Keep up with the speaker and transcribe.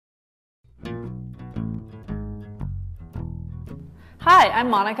Hi, I'm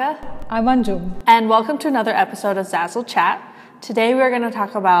Monica. I'm Anjum. And welcome to another episode of Zazzle Chat. Today we're going to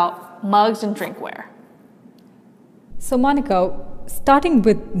talk about mugs and drinkware. So Monica, starting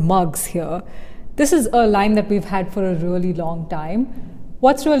with mugs here, this is a line that we've had for a really long time.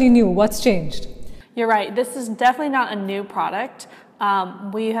 What's really new? What's changed? You're right, this is definitely not a new product.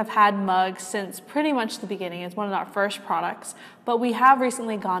 We have had mugs since pretty much the beginning. It's one of our first products, but we have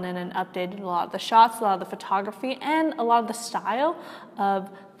recently gone in and updated a lot of the shots, a lot of the photography, and a lot of the style of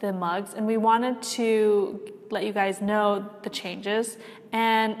the mugs. And we wanted to let you guys know the changes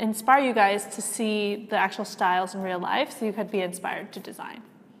and inspire you guys to see the actual styles in real life so you could be inspired to design.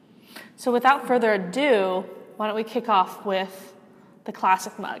 So without further ado, why don't we kick off with the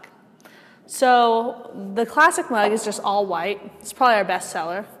classic mug. So the classic mug is just all white. It's probably our best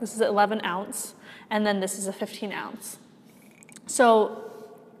seller. This is 11 ounce, and then this is a 15 ounce. So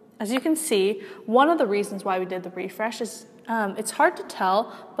as you can see, one of the reasons why we did the refresh is it's hard to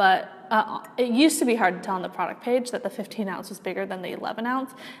tell, but it used to be hard to tell on the product page that the 15 ounce was bigger than the 11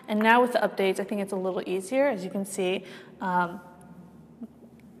 ounce. And now with the updates, I think it's a little easier. As you can see, not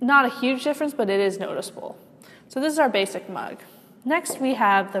a huge difference, but it is noticeable. So this is our basic mug. Next, we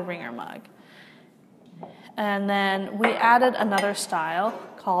have the ringer mug. And then we added another style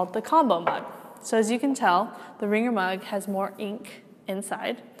called the combo mug. So as you can tell, the ringer mug has more ink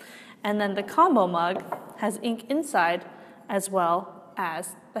inside, and then the combo mug has ink inside as well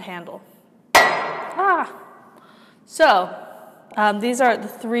as the handle. So these are the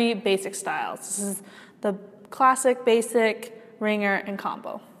three basic styles. This is the classic, basic, ringer, and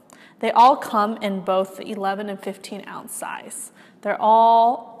combo. They all come in both the 11 and 15 ounce size. They're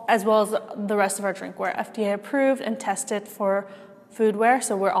all, as well as the rest of our drinkware, FDA approved and tested for foodware,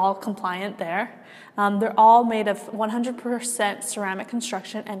 so we're all compliant there. They're all made of 100% ceramic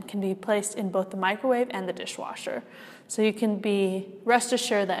construction and can be placed in both the microwave and the dishwasher. So you can be rest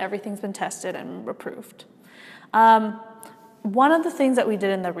assured that everything's been tested and approved. One of the things that we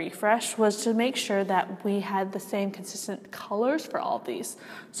did in the refresh was to make sure that we had the same consistent colors for all of these.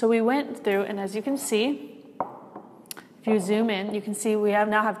 So we went through, and as you can see, if you zoom in, you can see we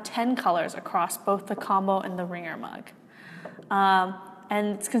now have 10 colors across both the combo and the ringer mug.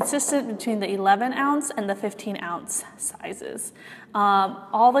 And it's consistent between the 11 ounce and the 15 ounce sizes.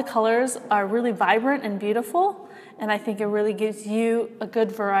 All the colors are really vibrant and beautiful, and I think it really gives you a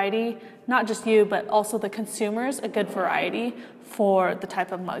good variety, not just you, but also the consumers, a good variety for the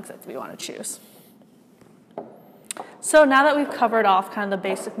type of mugs that we want to choose. So now that we've covered off kind of the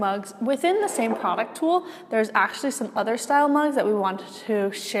basic mugs, within the same product tool, there's actually some other style mugs that we wanted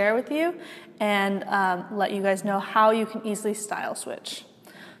to share with you and let you guys know how you can easily style switch.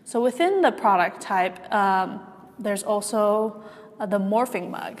 So within the product type, there's also the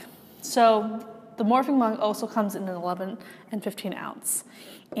morphing mug. So the morphing mug also comes in an 11 and 15 ounce.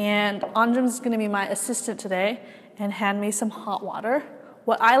 And Anjum is going to be my assistant today and hand me some hot water.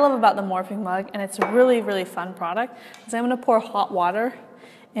 What I love about the morphing mug, and it's a really, really fun product, is I'm going to pour hot water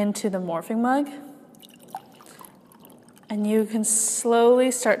into the morphing mug. And you can slowly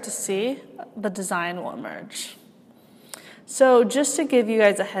start to see the design will emerge. So just to give you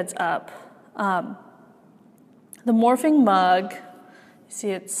guys a heads up, the morphing mug, you see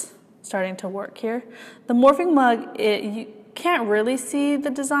it's starting to work here. The morphing mug, you can't really see the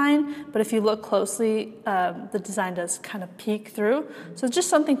design, but if you look closely, the design does kind of peek through. So it's just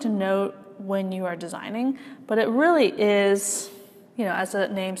something to note when you are designing, but it really is, you know, as the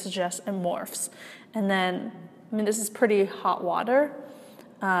name suggests, it morphs. And then, I mean, this is pretty hot water.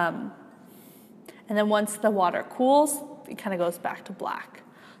 And then once the water cools, it kind of goes back to black.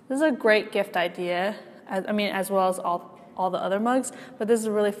 This is a great gift idea, as well as all the other mugs, but this is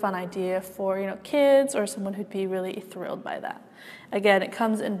a really fun idea for, you know, kids or someone who'd be really thrilled by that. Again, it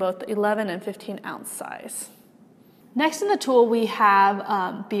comes in both the 11 and 15 ounce size. Next in the tool, we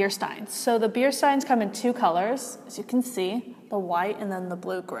have beer steins. So the beer steins come in two colors, as you can see, the white and then the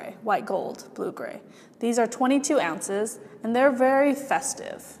blue-gray, white gold, blue-gray. These are 22 ounces, and they're very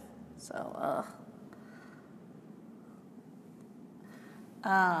festive. So,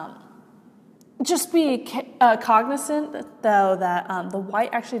 just be cognizant, though, that the white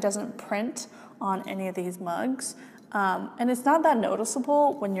actually doesn't print on any of these mugs. And it's not that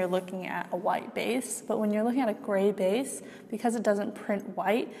noticeable when you're looking at a white base, but when you're looking at a gray base, because it doesn't print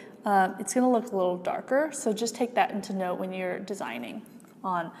white, it's going to look a little darker. So just take that into note when you're designing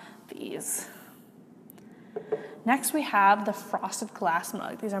on these. Next, we have the frosted glass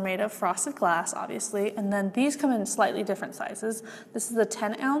mug. These are made of frosted glass, obviously, and then these come in slightly different sizes. This is the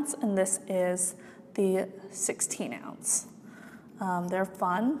 10 ounce, and this is the 16 ounce. They're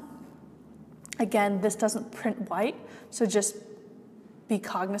fun. Again, this doesn't print white, so just be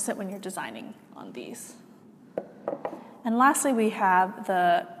cognizant when you're designing on these. And lastly, we have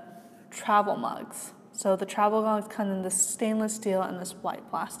the travel mugs. So the travel mugs come in this stainless steel and this white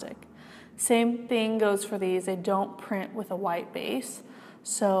plastic. Same thing goes for these. They don't print with a white base.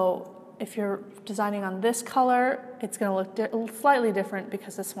 So if you're designing on this color, it's going to look slightly different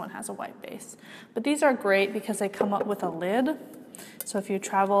because this one has a white base. But these are great because they come up with a lid. So if you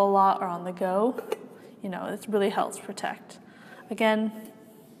travel a lot or on the go, it really helps protect. Again,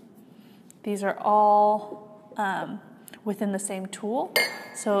 these are all within the same tool.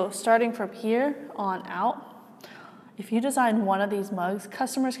 So starting from here on out, if you design one of these mugs,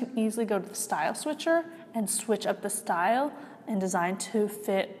 customers can easily go to the style switcher and switch up the style and design to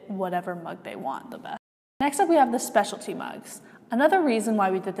fit whatever mug they want the best. Next up, we have the specialty mugs. Another reason why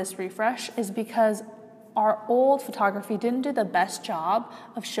we did this refresh is because our old photography didn't do the best job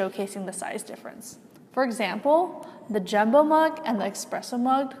of showcasing the size difference. For example, the jumbo mug and the espresso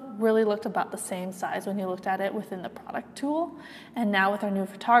mug really looked about the same size when you looked at it within the product tool. And now with our new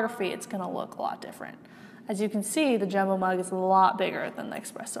photography, it's going to look a lot different. As you can see, the jumbo mug is a lot bigger than the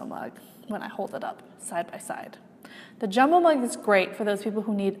espresso mug when I hold it up side by side. The jumbo mug is great for those people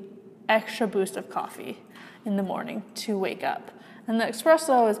who need extra boost of coffee in the morning to wake up. And the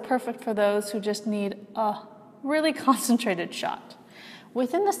espresso is perfect for those who just need a really concentrated shot.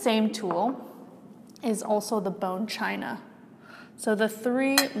 Within the same tool is also the bone china. So the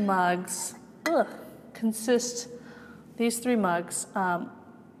three mugs these three mugs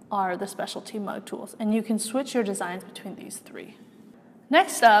are the specialty mug tools, and you can switch your designs between these three.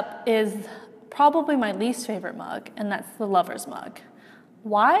 Next up is probably my least favorite mug, and that's the lover's mug.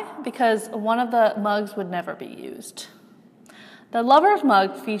 Why? Because one of the mugs would never be used. The lover's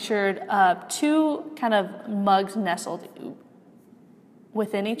mug featured two kind of mugs nestled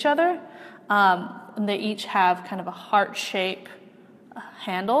within each other. And they each have kind of a heart shape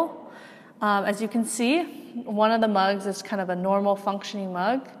handle. As you can see, one of the mugs is kind of a normal functioning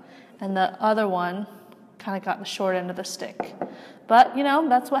mug, and the other one kind of got the short end of the stick. But,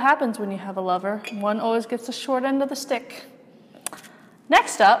 that's what happens when you have a lover. One always gets the short end of the stick.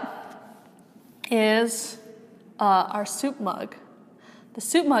 Next up is our soup mug. The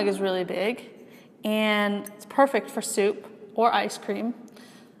soup mug is really big, and it's perfect for soup or ice cream.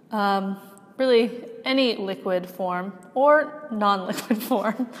 Really any liquid form or non-liquid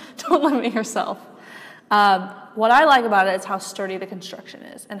form. Don't limit yourself. What I like about it is how sturdy the construction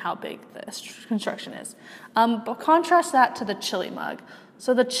is and how big the construction is. But contrast that to the chili mug.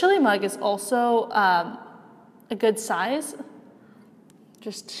 So the chili mug is also a good size.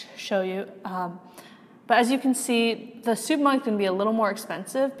 Just to show you. But as you can see, the soup mug can be a little more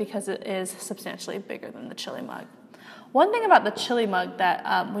expensive because it is substantially bigger than the chili mug. One thing about the chili mug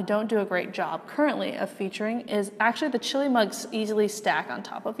that we don't do a great job currently of featuring is actually the chili mugs easily stack on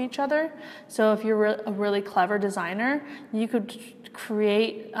top of each other. So if you're a really clever designer, you could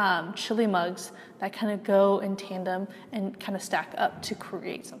create chili mugs that kind of go in tandem and kind of stack up to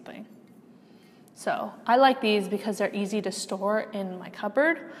create something. So I like these because they're easy to store in my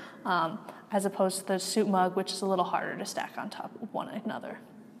cupboard as opposed to the soup mug, which is a little harder to stack on top of one another.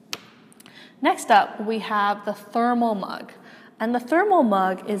 Next up, we have the thermal mug. And the thermal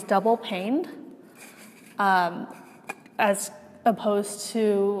mug is double paned as opposed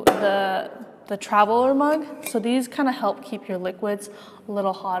to the traveler mug. So these kind of help keep your liquids a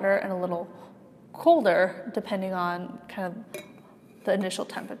little hotter and a little colder depending on kind of the initial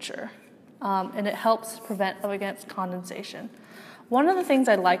temperature. And it helps prevent against condensation. One of the things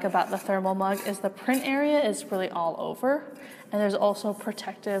I like about the thermal mug is the print area is really all over, and there's also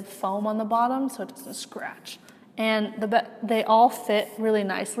protective foam on the bottom so it doesn't scratch. And they all fit really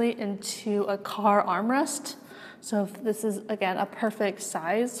nicely into a car armrest. So this is, again, a perfect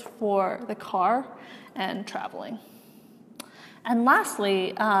size for the car and traveling. And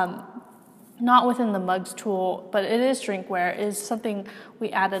lastly, not within the mugs tool, but it is drinkware, is something we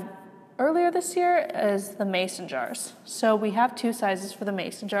added earlier this year is the mason jars. So we have two sizes for the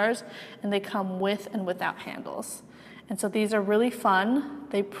mason jars, and they come with and without handles. And so these are really fun.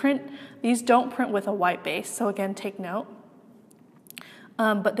 These don't print with a white base, so again, take note.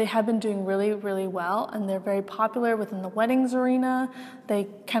 But they have been doing really, really well, and they're very popular within the weddings arena. They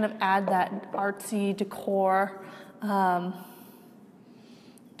kind of add that artsy decor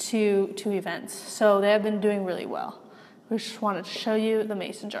to events. So they have been doing really well. We just wanted to show you the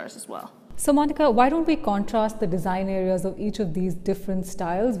mason jars as well. So Monica, why don't we contrast the design areas of each of these different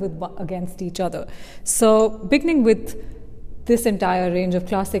styles against each other? So beginning with this entire range of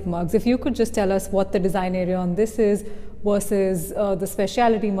classic mugs, if you could just tell us what the design area on this is versus the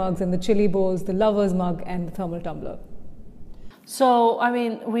specialty mugs and the chili bowls, the lover's mug and the thermal tumbler. So, I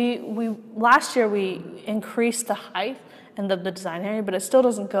mean, we last year we increased the height and the design area, but it still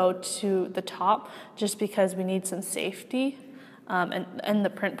doesn't go to the top just because we need some safety and the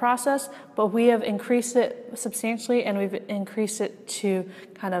print process. But we have increased it substantially, and we've increased it to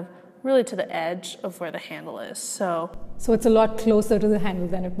kind of really to the edge of where the handle is. So it's a lot closer to the handle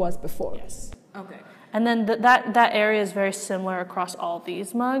than it was before. Yes. Okay. And then that area is very similar across all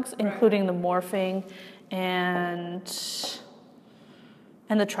these mugs, including the morphing and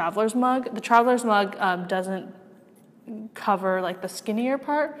the traveler's mug. The traveler's mug doesn't cover like the skinnier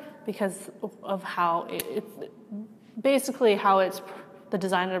part because of how basically how it's the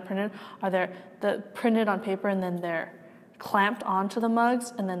design that are printed are they're printed on paper, and then they're clamped onto the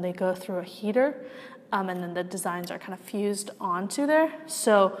mugs, and then they go through a heater, and then the designs are kind of fused onto there.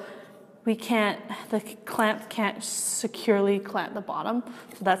 So the clamp can't securely clamp the bottom,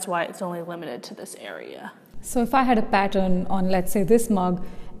 so that's why it's only limited to this area. So if I had a pattern on, let's say, this mug,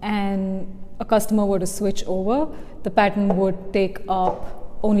 and a customer were to switch over, the pattern would take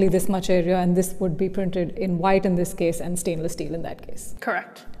up only this much area, and this would be printed in white in this case and stainless steel in that case.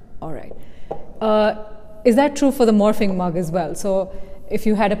 Correct. All right. Is that true for the morphing mug as well? So if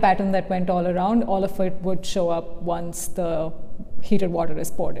you had a pattern that went all around, all of it would show up once the heated water is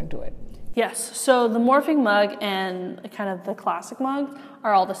poured into it? Yes. So the morphing mug and kind of the classic mug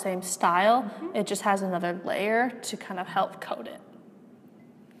are all the same style. Mm-hmm. It just has another layer to kind of help coat it.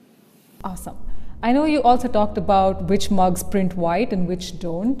 Awesome. I know you also talked about which mugs print white and which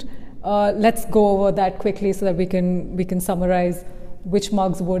don't. Let's go over that quickly so that we can summarize which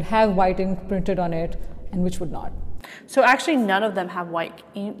mugs would have white ink printed on it and which would not. So actually none of them have white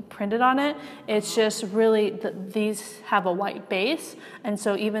ink printed on it. It's just really these have a white base, and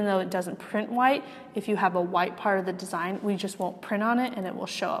so even though it doesn't print white, if you have a white part of the design, we just won't print on it and it will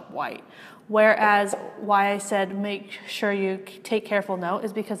show up white. Whereas why I said make sure you take careful note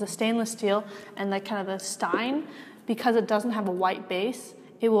is because the stainless steel and the kind of the stein, because it doesn't have a white base,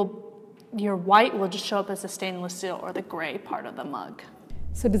 your white will just show up as the stainless steel or the gray part of the mug.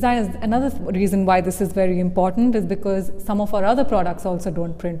 So designers, another reason why this is very important is because some of our other products also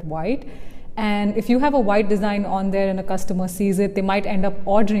don't print white. And if you have a white design on there and a customer sees it, they might end up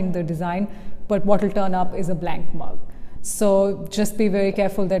ordering the design, but what will turn up is a blank mug. So just be very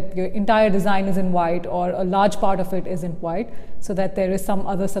careful that your entire design is in white or a large part of it isn't white, so that there is some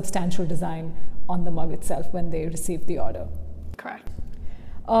other substantial design on the mug itself when they receive the order. Correct.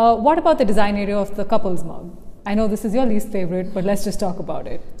 What about the design area of the couple's mug? I know this is your least favorite, but let's just talk about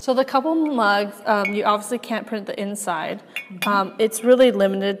it. So the couple mugs, you obviously can't print the inside. It's really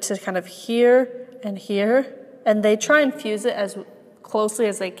limited to kind of here, and they try and fuse it as closely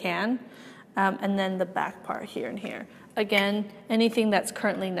as they can, and then the back part here and here. Again, anything that's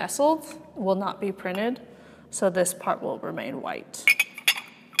currently nestled will not be printed, so this part will remain white.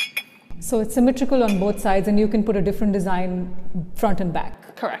 So it's symmetrical on both sides, and you can put a different design front and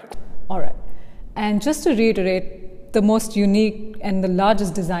back. Correct. All right. And just to reiterate, the most unique and the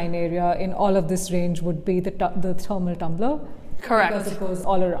largest design area in all of this range would be the thermal tumbler. Correct. Because it goes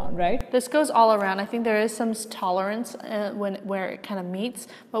all around, right? This goes all around. I think there is some tolerance where it kind of meets,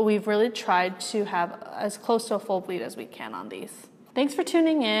 but we've really tried to have as close to a full bleed as we can on these. Thanks for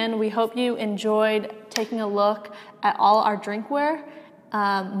tuning in. We hope you enjoyed taking a look at all our drinkware.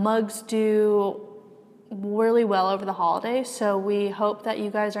 Mugs do really well over the holidays, so we hope that you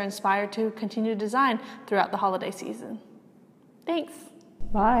guys are inspired to continue to design throughout the holiday season. Thanks.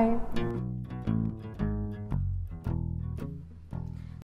 Bye.